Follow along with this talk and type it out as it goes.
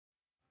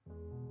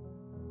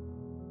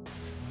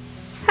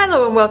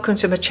Hello and welcome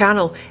to my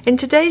channel. In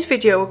today's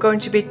video we're going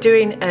to be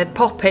doing a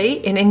poppy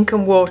in ink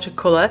and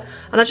watercolour,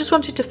 and I just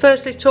wanted to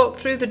firstly talk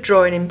through the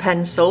drawing in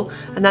pencil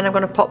and then I'm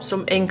going to pop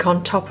some ink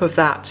on top of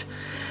that.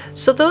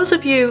 So those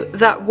of you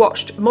that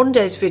watched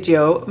Monday's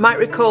video might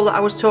recall that I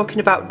was talking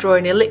about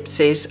drawing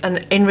ellipses and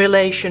in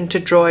relation to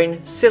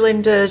drawing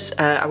cylinders.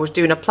 I was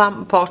doing a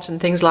plant pot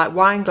and things like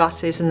wine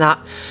glasses and that,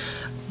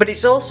 but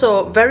it's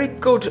also very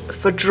good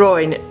for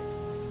drawing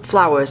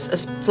flowers,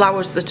 as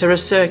flowers that are a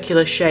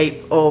circular shape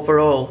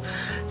overall.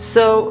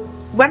 So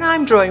when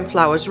I'm drawing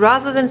flowers,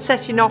 rather than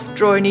setting off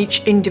drawing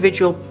each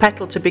individual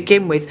petal to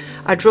begin with,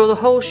 I draw the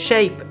whole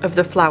shape of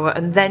the flower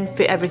and then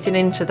fit everything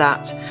into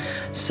that.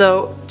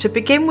 So to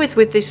begin with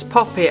this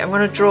poppy, I'm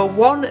going to draw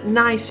one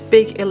nice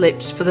big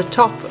ellipse for the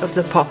top of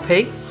the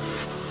poppy.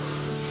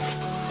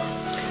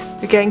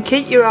 Again,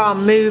 keep your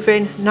arm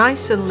moving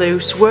nice and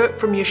loose, work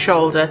from your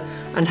shoulder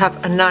and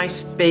have a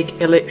nice big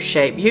ellipse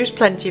shape. Use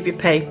plenty of your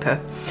paper.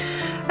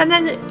 And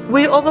then,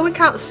 although we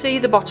can't see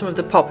the bottom of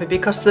the poppy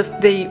because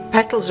the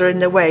petals are in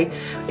the way,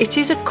 it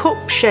is a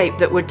cup shape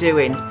that we're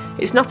doing.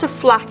 It's not a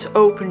flat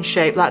open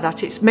shape like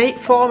that, it's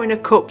forming a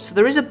cup, so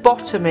there is a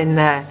bottom in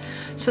there.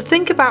 So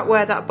think about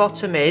where that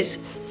bottom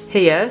is,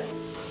 here,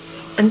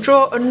 and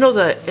draw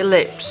another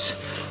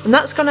ellipse. And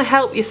that's going to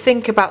help you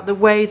think about the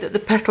way that the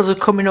petals are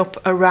coming up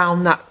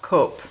around that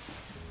cup.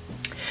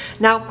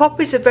 Now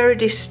poppies are very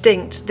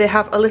distinct, they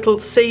have a little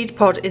seed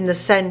pod in the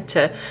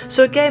centre,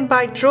 so again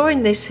by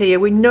drawing this here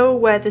we know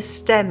where the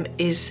stem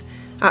is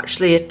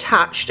actually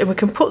attached and we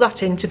can put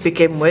that in to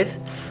begin with.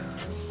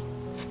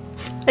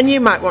 And you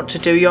might want to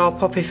do your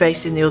poppy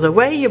facing the other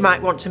way, you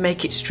might want to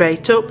make it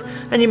straight up,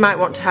 and you might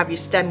want to have your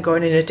stem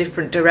going in a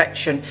different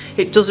direction.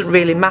 It doesn't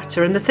really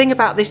matter, and the thing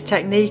about this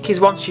technique is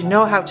once you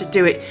know how to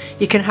do it,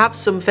 you can have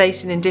some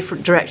facing in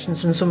different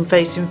directions and some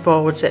facing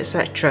forwards,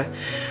 etc.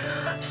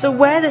 So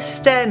where the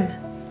stem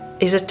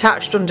is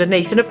attached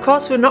underneath, and of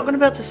course we're not going to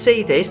be able to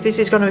see this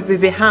is going to be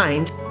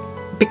behind,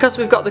 because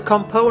we've got the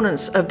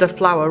components of the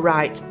flower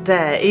right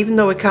there, even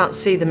though we can't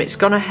see them, it's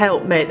going to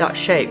help make that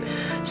shape.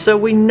 So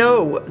we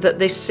know that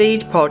this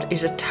seed pod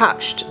is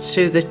attached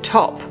to the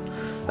top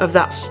of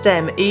that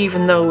stem,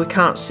 even though we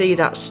can't see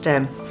that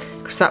stem,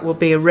 because that will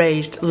be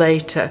erased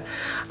later.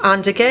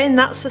 And again,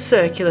 that's a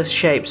circular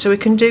shape, so we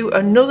can do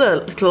another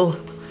little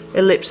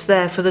ellipse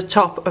there for the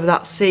top of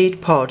that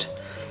seed pod.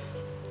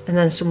 And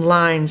then some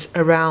lines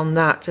around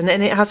that, and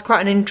then it has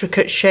quite an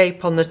intricate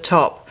shape on the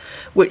top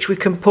which we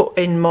can put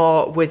in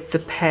more with the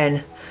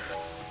pen.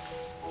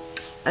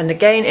 And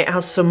again it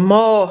has some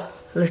more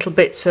little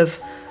bits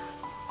of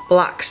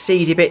black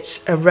seedy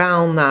bits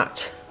around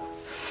that.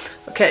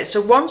 Okay, so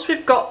once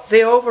we've got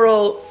the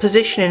overall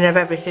positioning of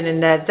everything in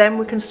there, then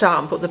we can start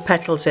and put the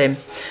petals in.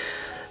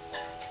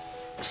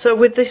 So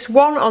with this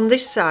one on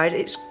this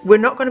side, we're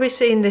not going to be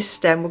seeing this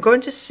stem, we're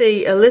going to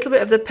see a little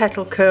bit of the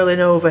petal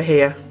curling over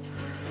here.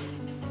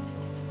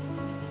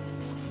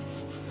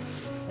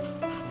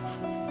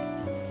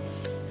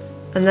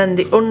 And then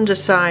the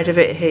underside of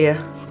it here.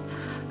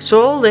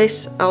 So all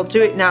this, I'll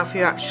do it now for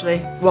you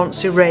actually,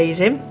 once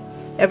erasing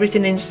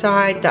everything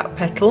inside that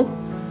petal,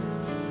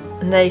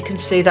 and there you can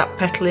see that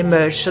petal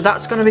emerge. So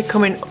that's going to be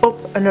coming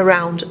up and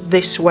around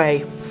this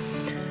way.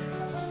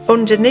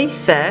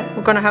 Underneath there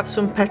we're going to have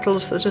some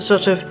petals that are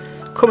sort of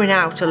coming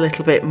out a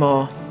little bit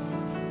more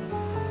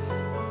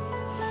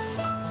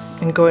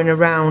and going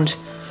around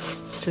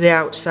to the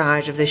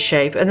outside of this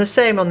shape, and the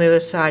same on the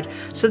other side.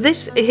 So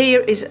this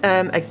here is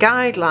a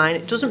guideline.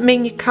 It doesn't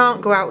mean you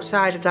can't go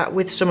outside of that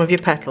with some of your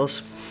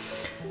petals.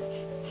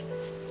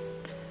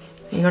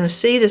 You're going to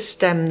see the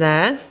stem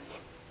there,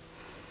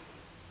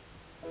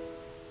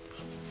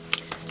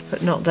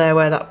 but not there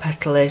where that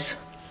petal is.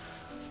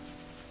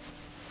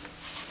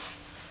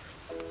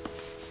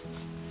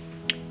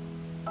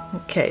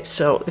 Okay,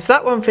 so if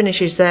that one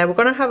finishes there, we're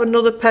going to have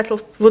another petal.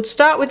 We'll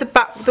start with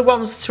the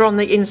ones that are on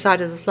the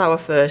inside of the flower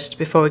first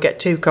before we get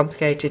too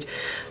complicated.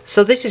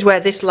 So this is where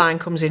this line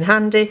comes in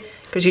handy,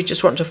 because you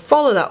just want to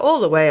follow that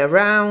all the way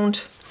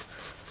around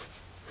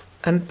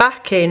and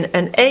back in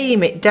and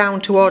aim it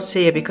down towards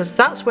here, because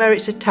that's where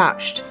it's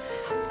attached.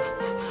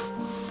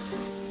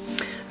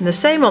 And the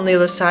same on the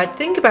other side.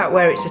 Think about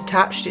where it's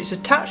attached. It's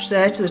attached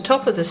there to the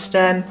top of the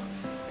stem,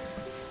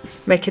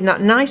 making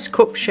that nice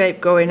cup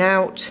shape going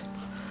out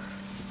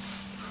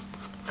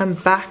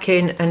and back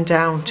in and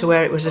down to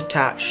where it was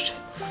attached.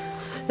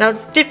 Now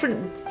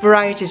different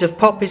varieties of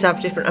poppies have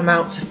different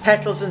amounts of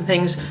petals and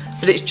things,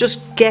 but it's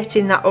just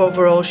getting that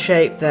overall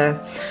shape there.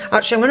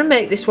 Actually I'm going to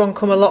make this one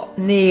come a lot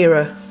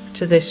nearer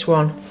to this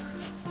one,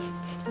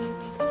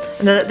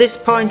 and then at this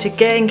point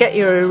again get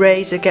your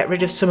eraser, get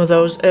rid of some of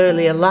those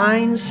earlier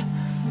lines.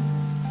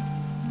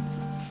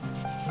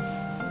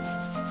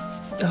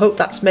 I hope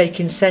that's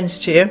making sense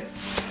to you.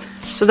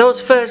 So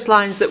those first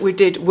lines that we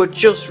did were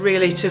just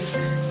really to,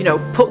 you know,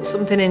 put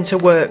something into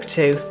work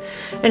to.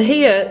 And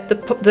here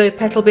the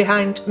petal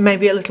behind may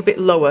be a little bit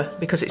lower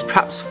because it's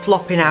perhaps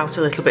flopping out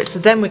a little bit, so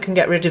then we can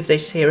get rid of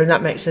this here and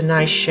that makes a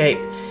nice shape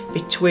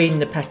between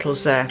the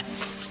petals there.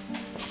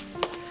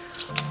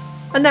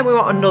 And then we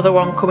want another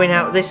one coming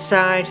out this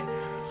side,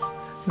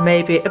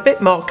 maybe a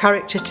bit more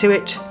character to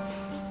it.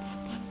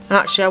 And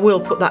actually I will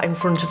put that in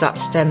front of that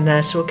stem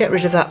there, so we'll get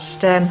rid of that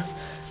stem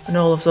and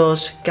all of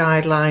those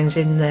guidelines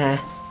in there.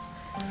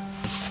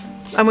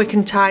 And we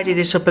can tidy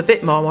this up a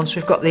bit more once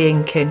we've got the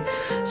ink in.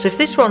 So if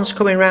this one's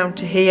coming round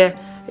to here,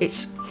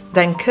 it's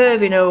then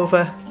curving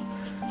over,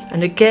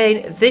 and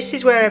again this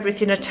is where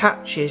everything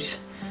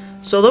attaches.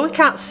 So although we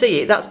can't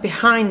see it, that's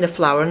behind the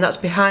flower and that's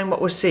behind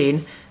what we're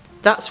seeing.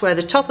 That's where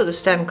the top of the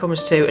stem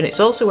comes to, and it's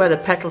also where the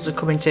petals are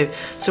coming to.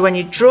 So when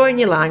you're drawing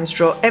your lines,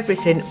 draw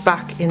everything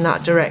back in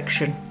that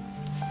direction.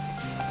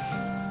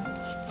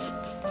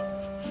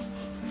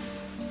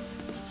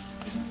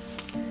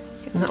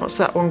 And that's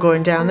that one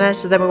going down there.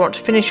 So then we want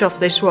to finish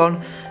off this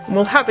one, and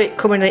we'll have it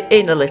coming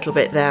in a little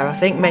bit there, I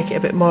think, make it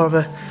a bit more of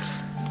an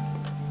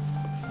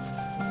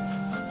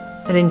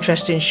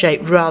interesting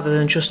shape rather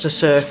than just a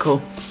circle,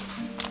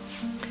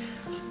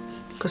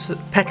 because the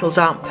petals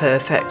aren't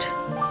perfect.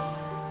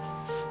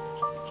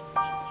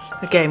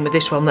 Again with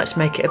this one, let's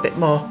make it a bit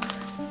more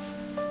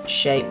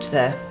shaped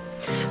there.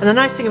 And the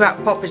nice thing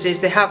about poppies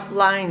is they have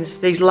lines,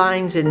 these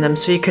lines in them,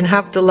 so you can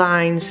have the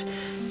lines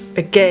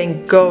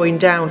again going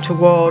down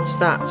towards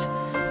that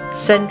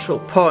central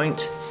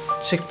point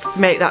to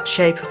make that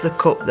shape of the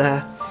cup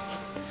there.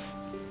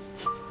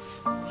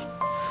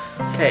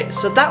 Okay,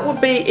 so that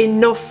will be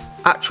enough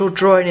actual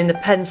drawing in the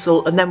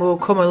pencil, and then we'll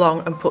come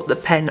along and put the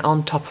pen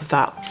on top of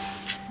that.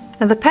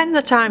 Now the pen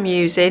that I'm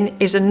using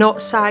is a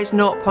size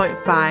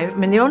 0.5. I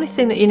mean, the only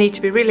thing that you need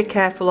to be really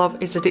careful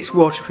of is that it's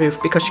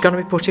waterproof, because you're going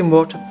to be putting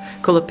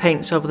watercolour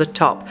paints over the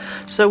top.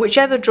 So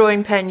whichever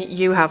drawing pen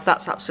you have,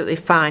 that's absolutely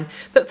fine.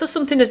 But for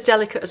something as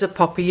delicate as a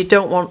poppy, you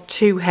don't want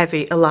too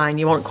heavy a line,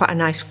 you want quite a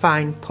nice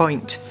fine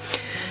point.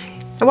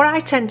 And what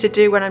I tend to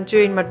do when I'm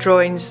doing my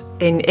drawings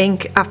in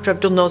ink after I've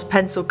done those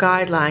pencil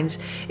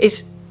guidelines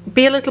is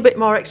be a little bit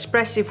more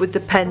expressive with the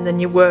pen than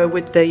you were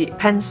with the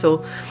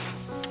pencil.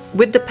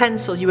 With the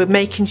pencil you were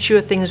making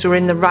sure things were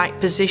in the right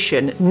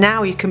position.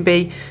 Now you can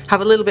have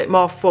a little bit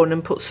more fun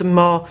and put some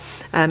more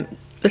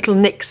little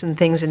nicks and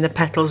things in the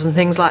petals and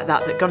things like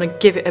that that are going to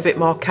give it a bit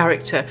more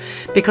character.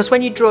 Because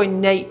when you draw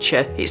in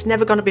nature, it's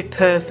never going to be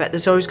perfect.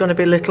 There's always going to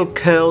be little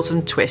curls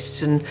and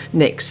twists and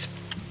nicks.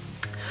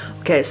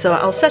 Okay, so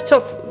I'll set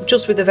off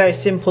just with a very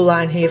simple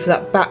line here for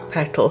that back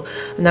petal,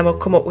 and then we'll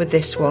come up with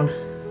this one.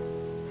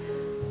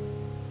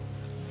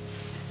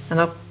 And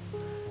I'll,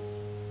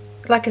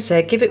 like I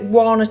say, give it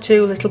one or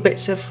two little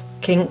bits of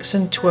kinks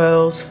and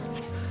twirls.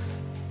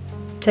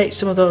 Take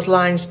some of those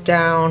lines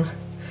down,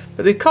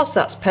 but because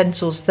that's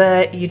pencils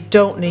there, you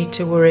don't need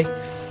to worry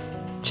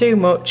too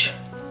much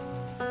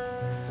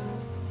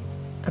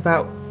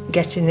about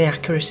getting the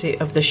accuracy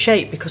of the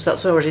shape, because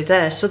that's already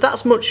there. So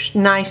that's much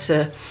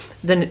nicer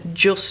than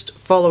just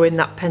following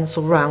that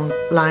pencil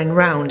line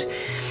round.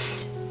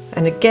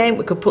 And again,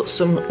 we could put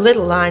some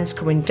little lines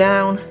coming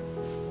down,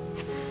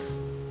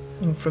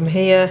 and from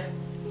here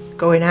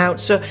going out.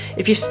 So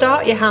if you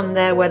start your hand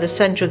there where the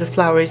centre of the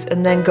flower is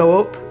and then go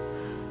up,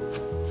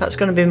 that's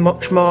going to be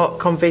much more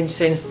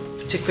convincing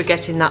for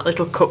getting that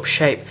little cup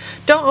shape.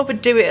 Don't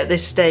overdo it at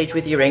this stage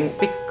with your ink,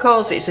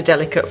 because it's a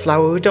delicate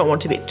flower. We don't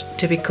want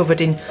to be covered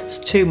in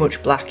too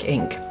much black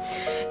ink.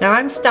 Now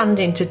I'm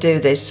standing to do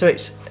this, so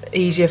it's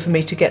easier for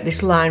me to get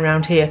this line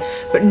around here,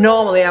 but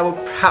normally I would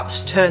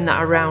perhaps turn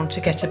that around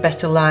to get a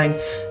better line.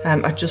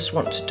 I just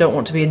don't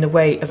want to be in the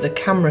way of the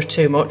camera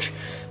too much.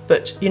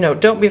 But you know,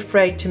 don't be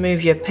afraid to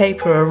move your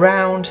paper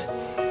around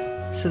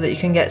so that you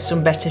can get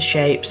some better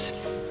shapes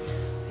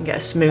and get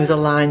a smoother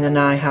line than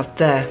I have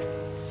there.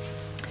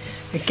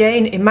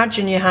 Again,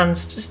 imagine your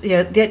hands, just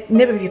the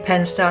nib of your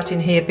pen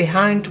starting here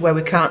behind where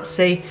we can't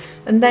see,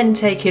 and then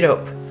take it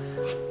up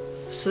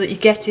so that you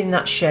get in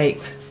that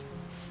shape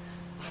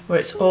where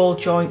it's all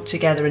joined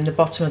together in the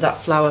bottom of that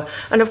flower.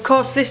 And of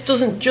course this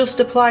doesn't just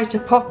apply to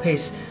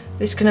poppies,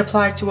 this can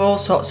apply to all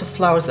sorts of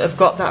flowers that have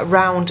got that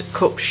round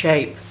cup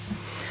shape.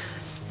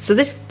 So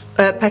this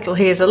petal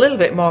here is a little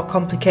bit more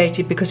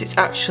complicated because it's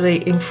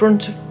actually in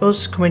front of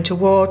us, coming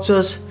towards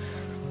us,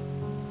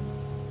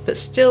 but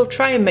still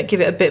try and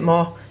give it a bit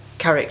more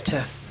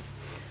character.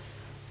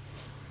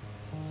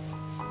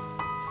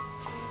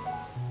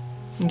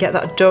 And get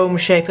that dome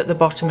shape at the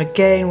bottom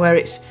again where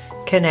it's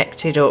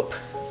connected up.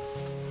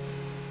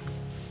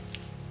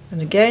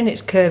 And again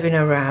it's curving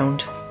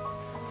around.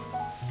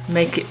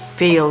 Make it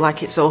feel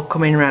like it's all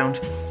coming round.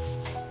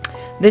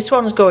 This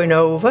one's going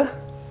over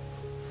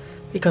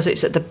because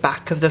it's at the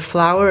back of the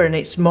flower and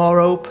it's more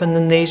open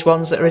than these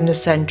ones that are in the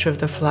centre of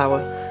the flower.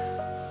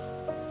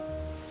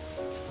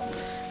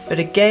 But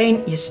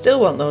again, you still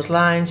want those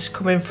lines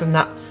coming from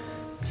that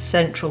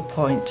central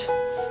point.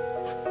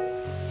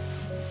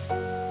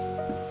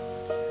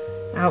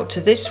 Out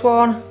to this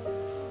one.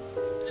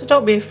 So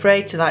don't be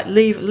afraid to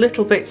leave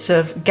little bits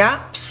of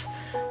gaps,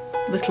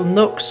 little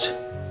nooks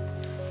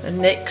and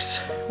nicks,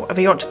 whatever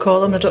you want to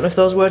call them. I don't know if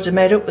those words are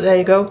made up, but there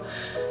you go.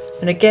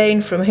 And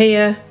again from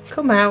here,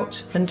 come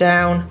out and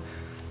down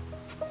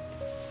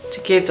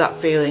to give that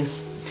feeling.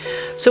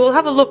 So we'll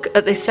have a look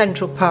at this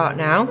central part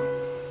now.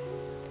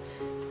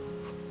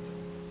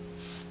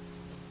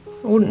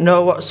 I wouldn't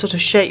know what sort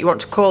of shape you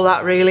want to call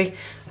that really.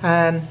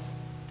 And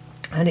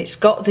it's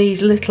got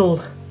these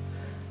little,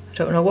 I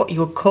don't know what you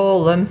would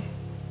call them,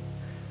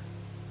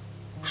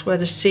 it's where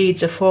the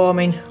seeds are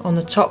forming on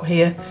the top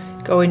here,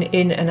 going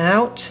in and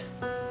out.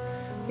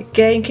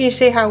 Again, can you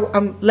see how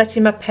I'm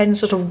letting my pen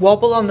sort of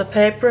wobble on the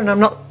paper, and I'm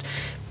not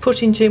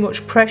putting too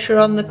much pressure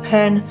on the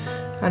pen,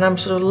 and I'm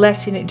sort of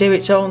letting it do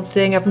its own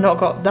thing. I've not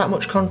got that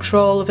much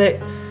control of it.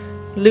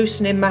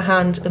 Loosening my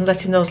hand and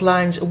letting those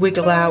lines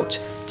wiggle out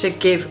to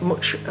give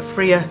much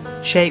freer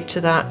shape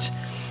to that.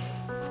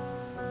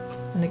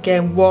 And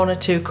again, one or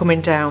two coming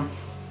down.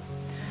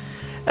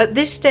 At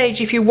this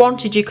stage, if you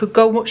wanted, you could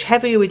go much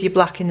heavier with your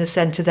black in the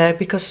centre there,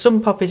 because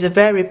some poppies are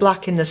very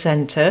black in the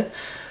centre.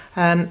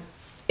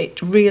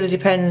 It really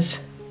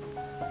depends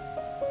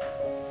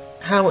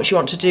how much you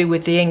want to do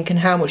with the ink and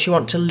how much you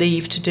want to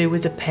leave to do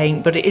with the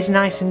paint, but it is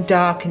nice and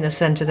dark in the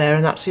centre there,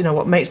 and that's, you know,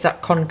 what makes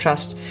that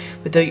contrast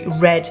with the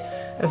red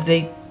of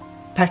the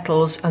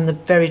petals and the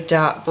very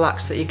dark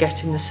blacks that you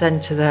get in the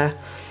centre there.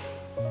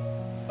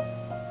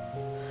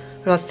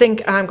 But I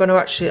think I'm going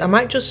to I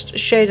might just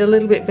shade a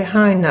little bit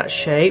behind that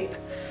shape,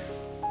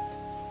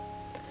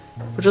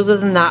 but other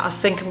than that I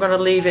think I'm going to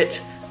leave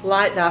it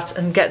like that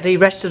and get the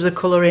rest of the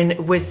colour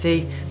in with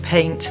the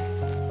paint.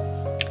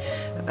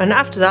 And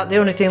after that, the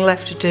only thing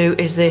left to do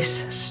is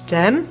this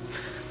stem,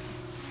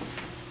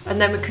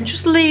 and then we can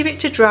just leave it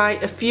to dry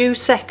a few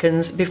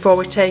seconds before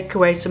we take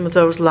away some of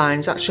those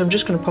lines. Actually, I'm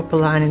just going to pop a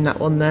line in that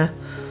one there.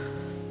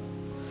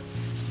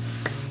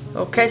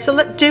 Okay,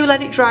 so do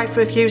let it dry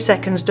for a few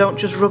seconds. Don't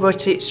just rub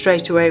at it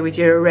straight away with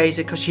your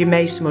eraser, because you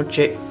may smudge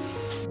it.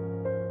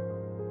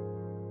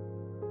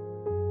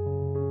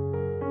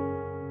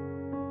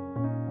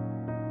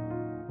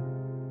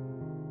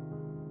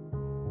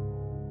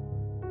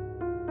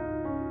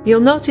 You'll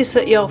notice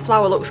that your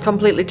flower looks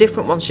completely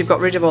different once you've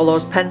got rid of all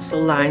those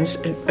pencil lines.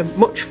 A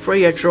much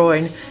freer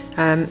drawing.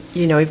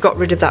 You know, you've got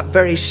rid of that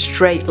very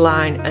straight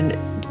line and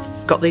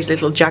got these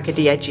little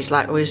jaggedy edges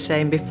like I was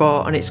saying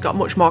before, and it's got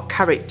much more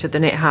character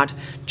than it had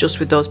just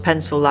with those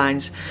pencil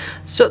lines.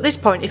 So at this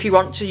point, if you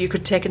want to, you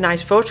could take a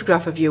nice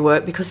photograph of your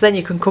work, because then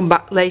you can come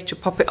back later,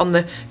 pop it on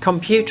the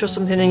computer or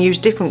something and use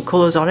different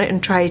colours on it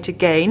and try it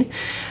again,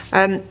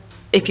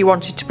 if you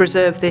wanted to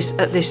preserve this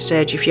at this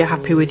stage, if you're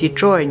happy with your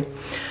drawing.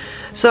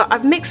 So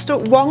I've mixed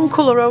up one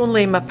colour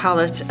only in my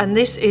palette, and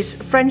this is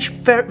French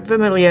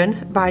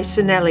Vermilion by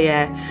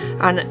Sennelier,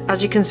 and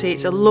as you can see,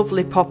 it's a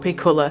lovely poppy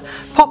colour.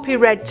 Poppy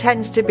red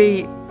tends to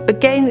be,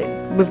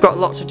 again, we've got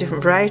lots of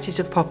different varieties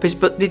of poppies,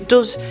 but it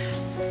does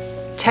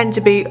tend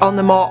to be on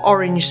the more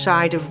orange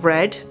side of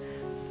red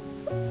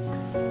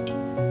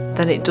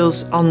than it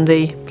does on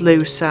the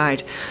blue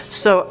side.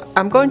 So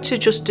I'm going to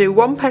just do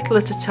one petal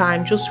at a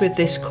time just with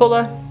this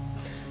colour,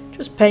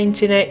 just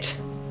painting it.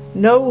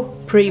 No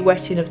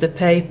pre-wetting of the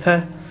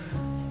paper,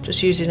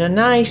 just using a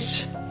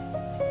nice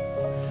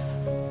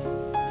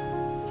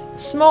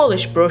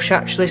smallish brush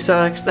actually, so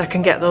I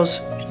can get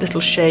those little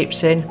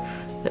shapes in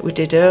that we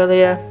did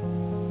earlier.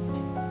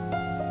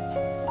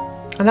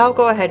 And I'll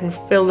go ahead and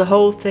fill the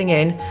whole thing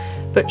in,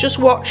 but just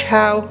watch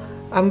how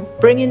I'm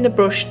bringing the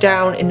brush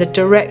down in the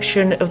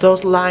direction of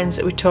those lines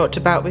that we talked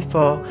about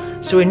before,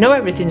 so we know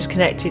everything's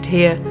connected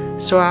here,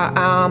 so our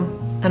arm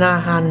and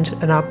our hand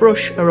and our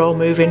brush are all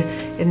moving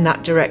in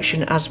that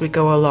direction as we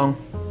go along.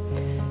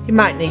 You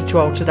might need to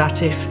alter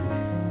that if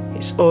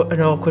it's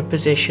an awkward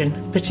position,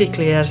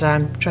 particularly as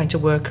I'm trying to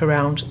work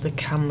around the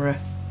camera.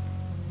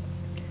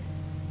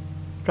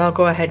 But I'll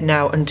go ahead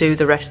now and do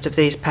the rest of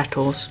these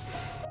petals.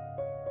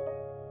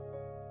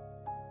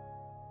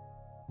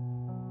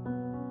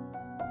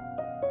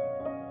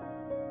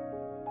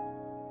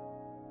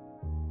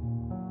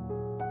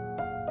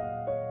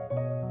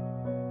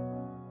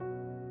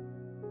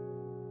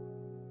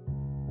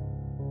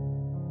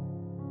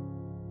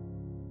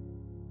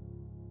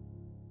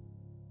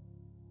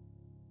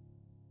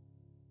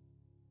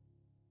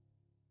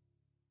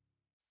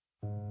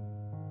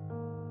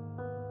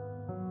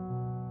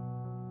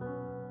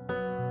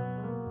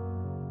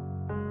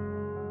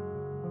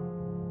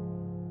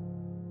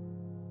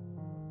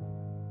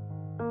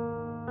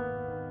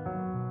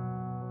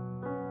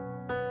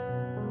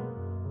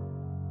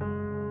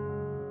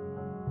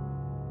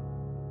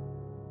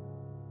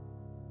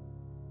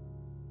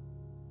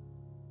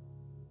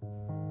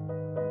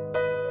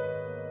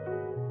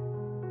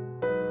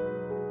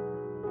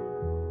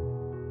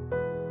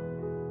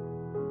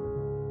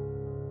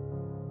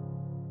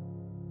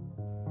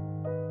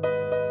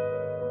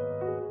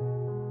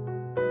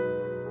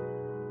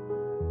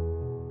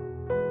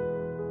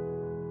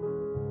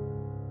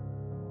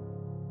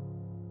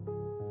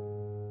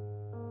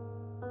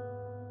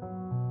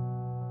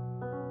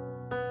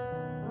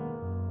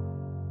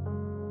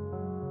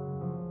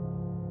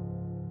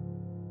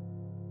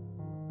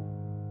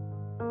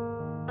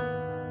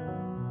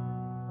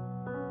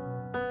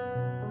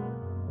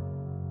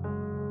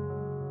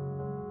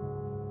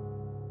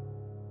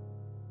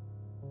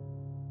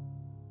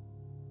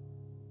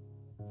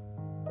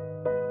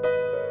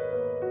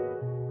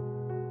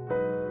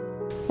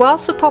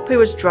 Whilst the poppy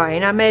was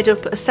drying, I made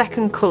up a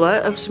second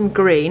colour of some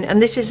green,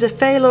 and this is a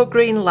phthalo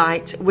green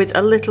light with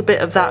a little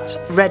bit of that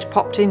red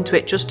popped into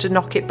it just to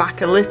knock it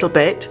back a little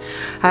bit.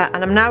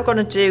 And I'm now going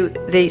to do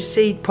the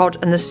seed pod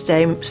and the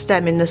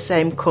stem in the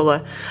same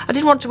colour. I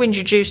didn't want to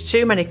introduce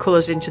too many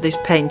colours into this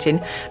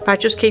painting. By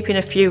just keeping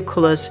a few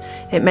colours,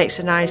 it makes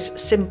a nice,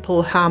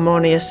 simple,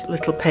 harmonious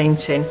little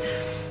painting.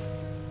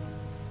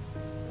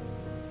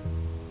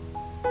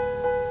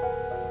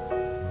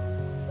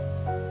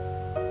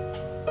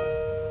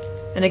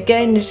 And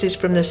again, this is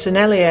from the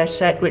Sennelier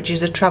set, which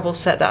is a travel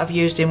set that I've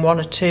used in one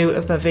or two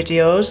of my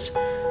videos.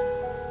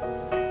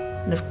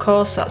 And of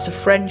course that's a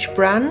French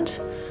brand.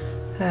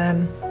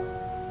 And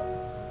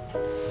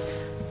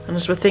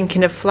as we're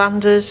thinking of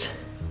Flanders,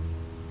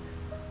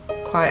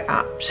 quite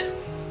apt.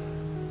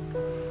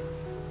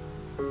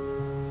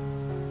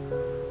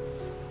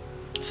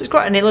 So it's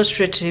quite an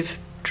illustrative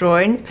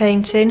drawing,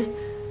 painting.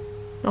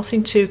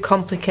 Nothing too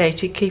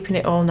complicated, keeping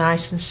it all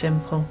nice and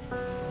simple.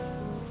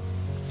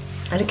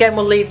 And again,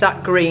 we'll leave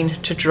that green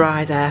to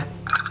dry there.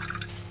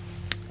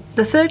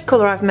 The third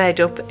colour I've made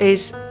up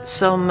is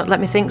some, let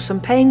me think, some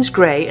Payne's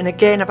Grey, and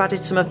again I've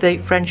added some of the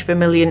French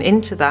Vermilion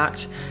into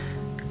that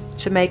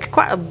to make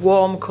quite a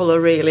warm colour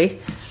really,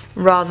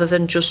 rather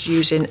than just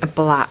using a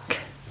black.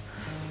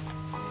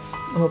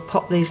 And we'll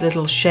pop these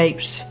little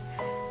shapes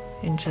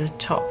into the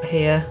top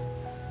here,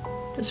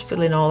 just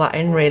filling all that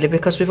in really,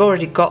 because we've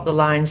already got the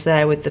lines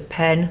there with the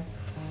pen.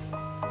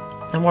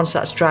 And once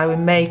that's dry, we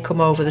may come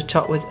over the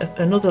top with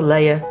another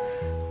layer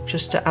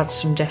just to add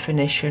some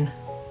definition.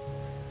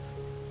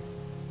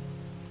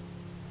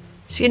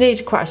 So you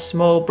need quite a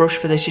small brush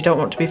for this. You don't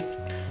want to be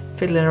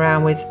fiddling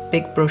around with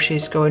big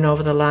brushes going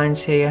over the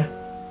lines here.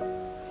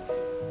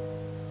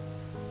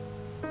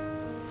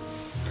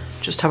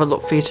 Just have a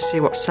look for you to see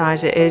what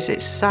size it is.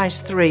 It's a size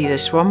 3,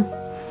 this one.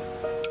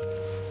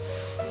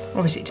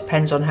 Obviously it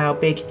depends on how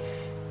big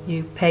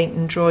you paint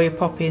and draw your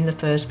poppy in the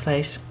first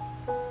place.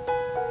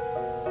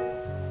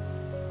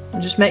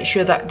 And just make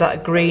sure that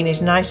that green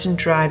is nice and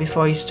dry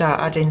before you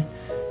start adding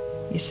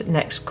your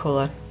next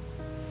colour.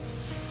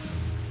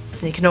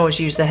 And you can always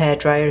use the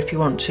hairdryer if you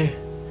want to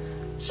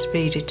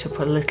speed it up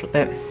a little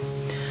bit.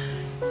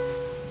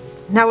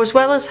 Now, as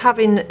well as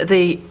having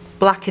the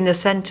black in the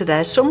centre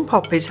there, some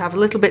poppies have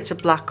little bits of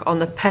black on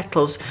the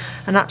petals,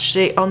 and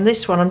actually on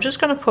this one I'm just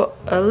going to put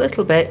a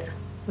little bit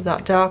of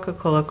that darker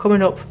colour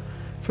coming up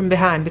from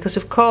behind, because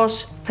of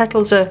course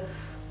petals are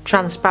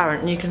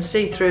transparent and you can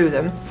see through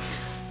them.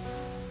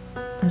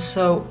 And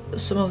so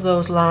some of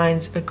those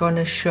lines are going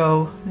to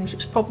show. And you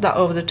just pop that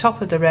over the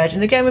top of the red,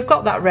 and again we've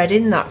got that red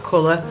in that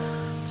colour,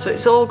 so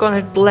it's all going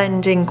to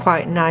blend in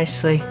quite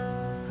nicely.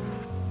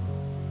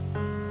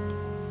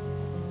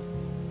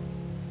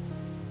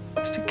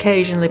 Just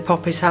occasionally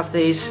poppies have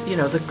these, you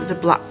know, the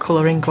black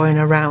colouring going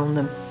around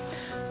them.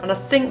 And I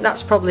think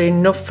that's probably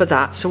enough for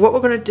that. So what we're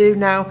going to do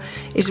now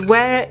is,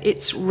 where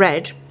it's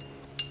red,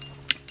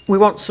 we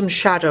want some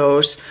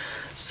shadows.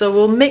 So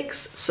we'll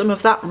mix some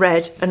of that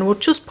red and we'll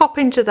just pop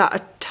into that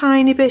a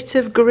tiny bit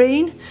of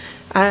green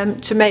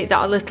to make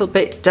that a little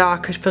bit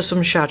darker for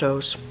some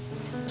shadows.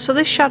 So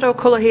this shadow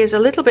colour here is a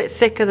little bit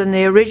thicker than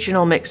the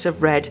original mix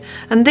of red,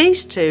 and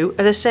these two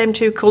are the same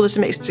two colours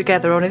mixed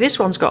together, only this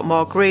one's got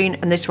more green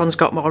and this one's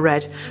got more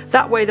red.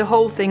 That way the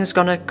whole thing's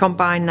going to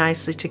combine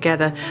nicely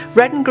together.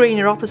 Red and green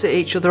are opposite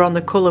each other on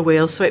the colour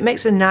wheel, so it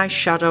makes a nice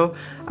shadow,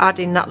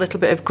 adding that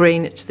little bit of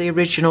green to the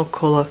original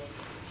colour.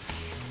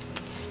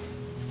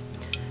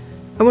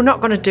 And we're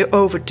not going to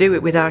overdo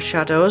it with our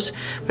shadows,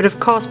 but of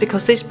course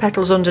because this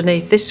petal's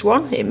underneath this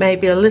one, it may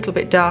be a little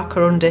bit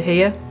darker under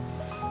here.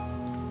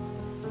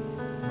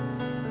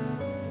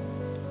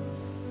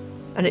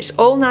 And it's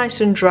all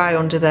nice and dry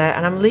under there,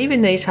 and I'm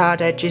leaving these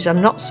hard edges.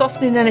 I'm not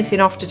softening anything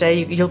off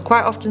today. You'll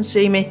quite often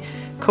see me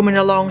coming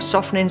along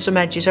softening some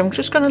edges. I'm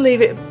just going to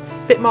leave it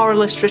a bit more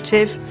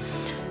illustrative.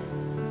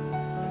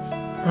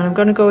 And I'm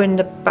going to go in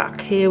the back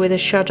here with a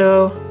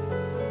shadow.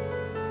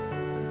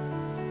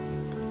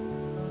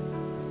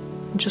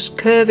 Just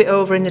curve it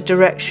over in the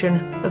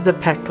direction of the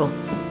petal.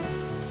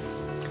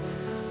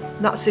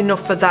 That's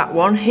enough for that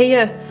one.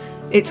 Here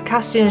it's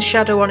casting a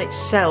shadow on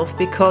itself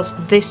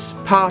because this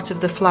part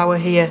of the flower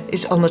here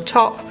is on the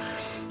top,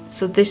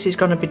 so this is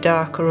going to be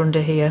darker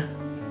under here.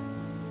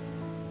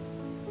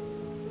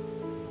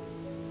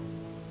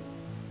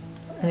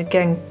 And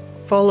again,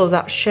 follow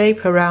that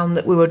shape around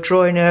that we were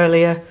drawing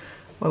earlier,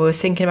 where we were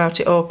thinking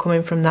about it all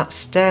coming from that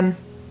stem.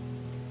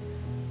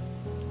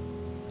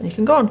 And you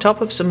can go on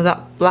top of some of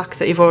that black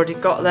that you've already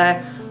got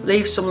there,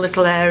 leave some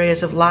little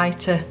areas of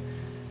lighter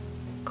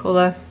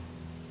colour.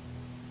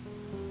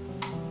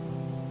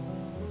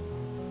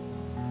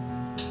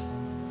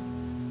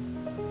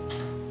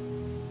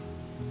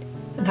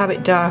 And have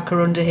it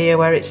darker under here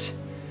where it's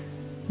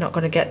not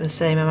going to get the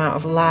same amount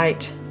of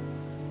light.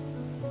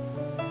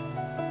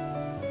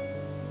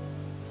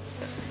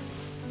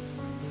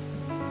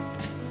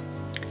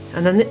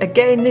 And then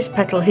again, this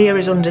petal here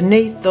is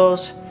underneath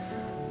those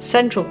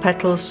central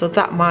petals, so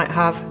that might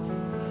have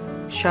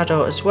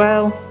shadow as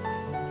well.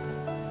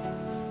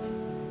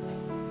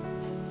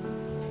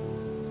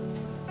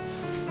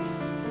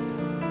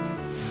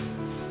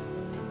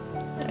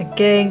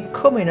 again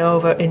coming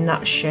over in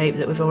that shape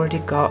that we've already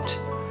got.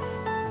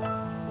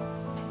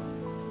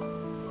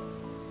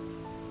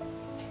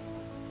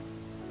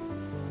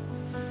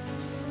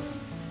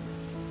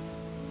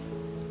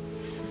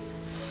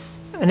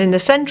 And in the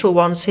central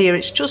ones here,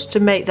 it's just to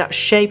make that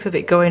shape of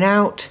it going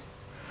out.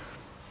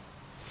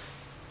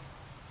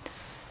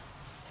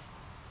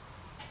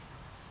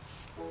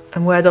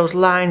 And where those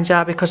lines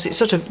are, because it's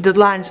sort of, the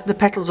lines, the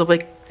petals will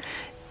be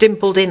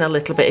dimpled in a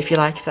little bit, if you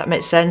like, if that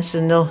makes sense,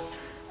 and they'll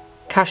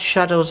cast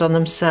shadows on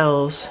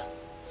themselves.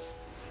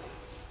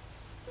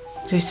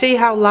 So you see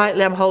how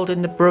lightly I'm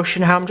holding the brush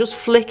and how I'm just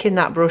flicking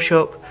that brush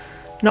up,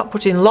 not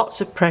putting lots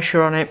of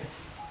pressure on it.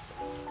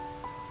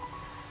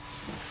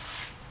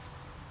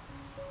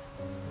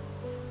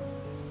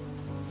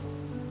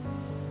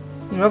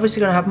 You're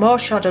obviously going to have more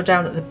shadow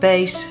down at the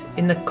base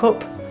in the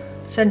cup,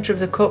 centre of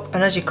the cup,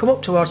 and as you come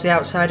up towards the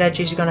outside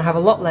edges you're going to have a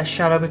lot less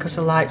shadow because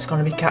the light's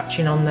going to be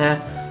catching on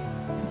there.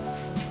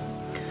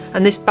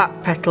 And this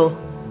back petal,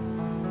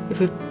 if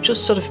we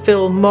just sort of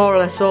fill more or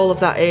less all of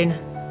that in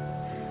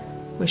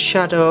with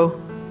shadow,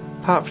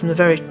 apart from the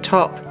very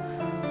top,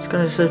 it's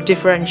going to sort of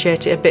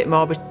differentiate it a bit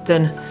more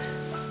than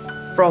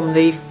from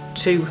the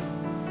two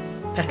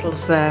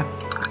petals there.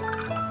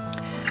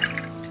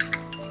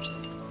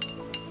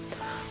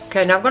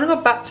 Okay, now I'm going to go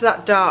back to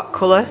that dark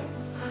colour,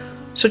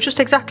 so just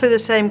exactly the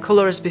same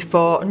colour as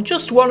before, and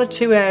just one or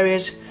two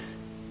areas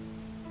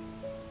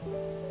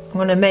I'm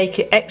going to make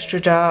it extra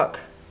dark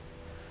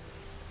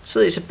so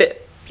that it's a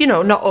bit, you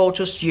know, not all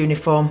just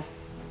uniform.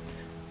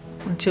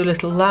 And two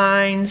little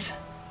lines,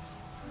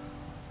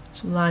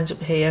 some lines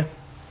up here.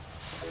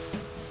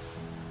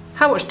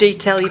 How much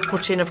detail you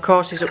put in, of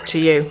course, is up to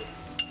you.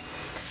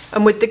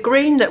 And with the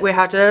green that we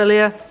had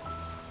earlier,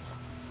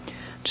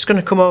 just going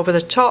to come over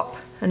the top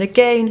and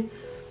again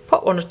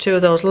put one or two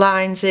of those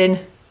lines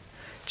in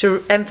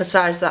to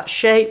emphasize that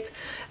shape.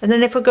 And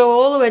then if I go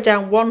all the way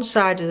down one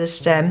side of the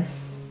stem,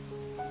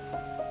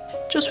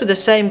 just with the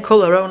same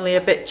colour, only a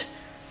bit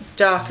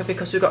darker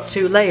because we've got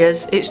two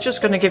layers, it's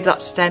just going to give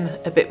that stem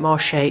a bit more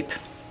shape.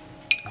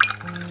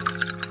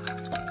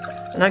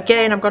 And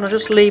again, I'm going to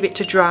just leave it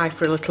to dry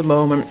for a little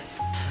moment.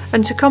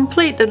 And to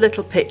complete the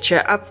little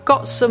picture, I've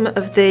got some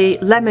of the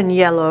lemon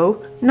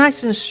yellow,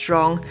 nice and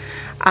strong,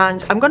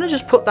 and I'm going to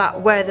just put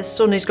that where the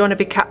sun is going to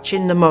be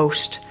catching the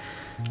most.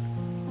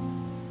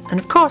 And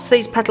of course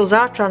these petals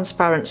are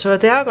transparent, so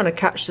they are going to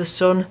catch the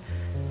sun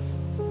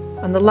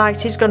and the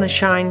light is going to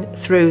shine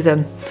through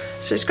them.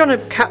 So it's going to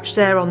catch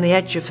there on the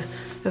edge of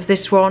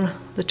this one,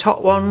 the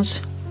top ones,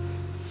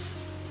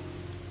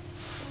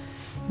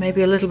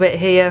 maybe a little bit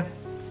here.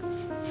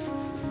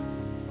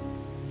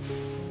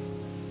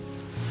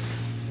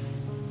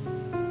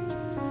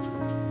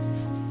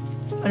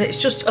 And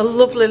it's just a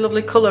lovely,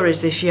 lovely colour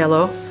is this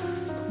yellow.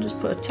 I'll just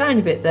put a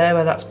tiny bit there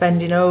where that's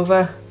bending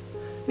over.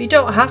 You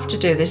don't have to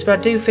do this, but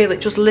I do feel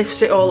it just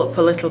lifts it all up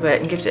a little bit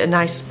and gives it a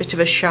nice bit of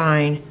a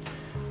shine.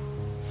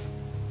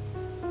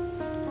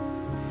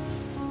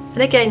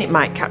 And again, it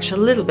might catch a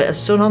little bit of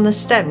sun on the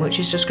stem, which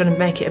is just going to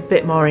make it a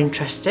bit more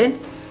interesting.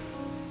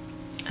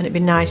 And it'd be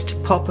nice to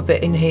pop a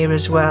bit in here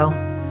as well.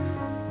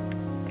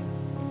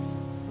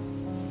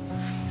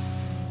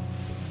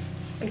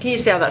 And can you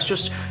see how that's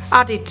just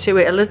added to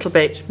it a little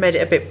bit, made it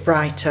a bit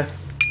brighter.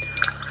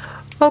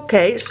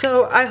 Okay,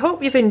 so I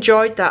hope you've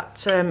enjoyed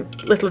that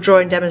little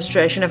drawing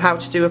demonstration of how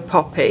to do a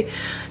poppy.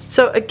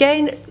 So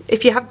again,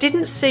 if you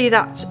didn't see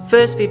that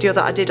first video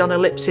that I did on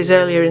ellipses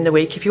earlier in the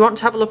week, if you want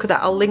to have a look at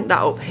that, I'll link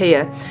that up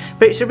here.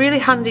 But it's a really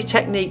handy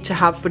technique to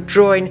have for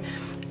drawing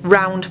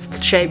round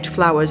shaped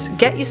flowers.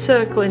 Get your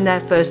circle in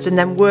there first and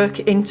then work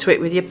into it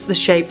with the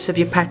shapes of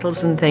your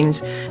petals and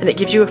things, and it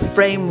gives you a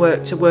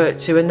framework to work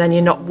to, and then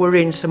you're not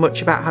worrying so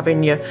much about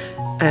having your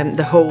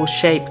the whole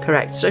shape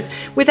correct. So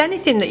with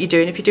anything that you're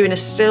doing, if you're doing a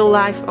still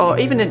life or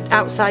even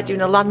outside doing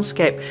a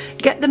landscape,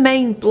 get the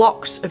main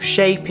blocks of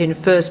shape in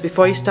first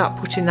before you start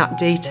putting that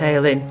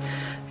detail in.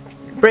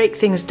 Break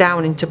things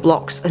down into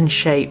blocks and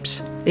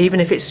shapes.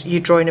 Even if it's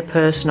you're drawing a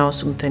person or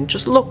something,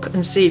 just look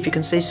and see if you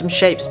can see some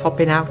shapes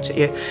popping out at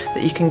you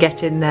that you can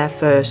get in there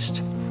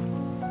first.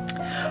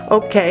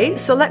 Okay,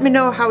 so let me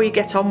know how you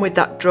get on with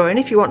that drawing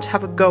if you want to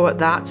have a go at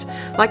that.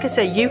 Like I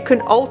say, you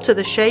can alter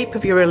the shape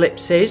of your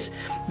ellipses,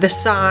 the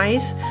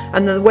size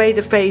and the way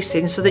they're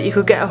facing, so that you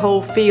could get a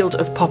whole field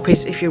of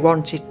poppies if you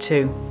wanted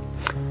to.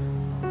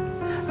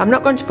 I'm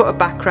not going to put a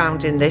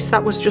background in this,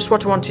 that was just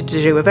what I wanted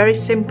to do, a very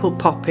simple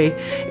poppy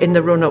in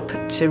the run-up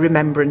to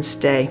Remembrance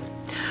Day.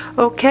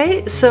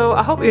 Okay, so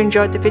I hope you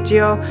enjoyed the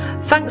video.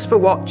 Thanks for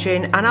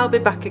watching, and I'll be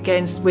back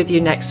again with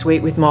you next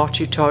week with more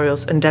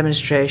tutorials and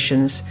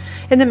demonstrations.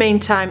 In the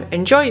meantime,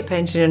 enjoy your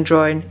painting and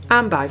drawing,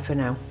 and bye for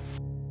now.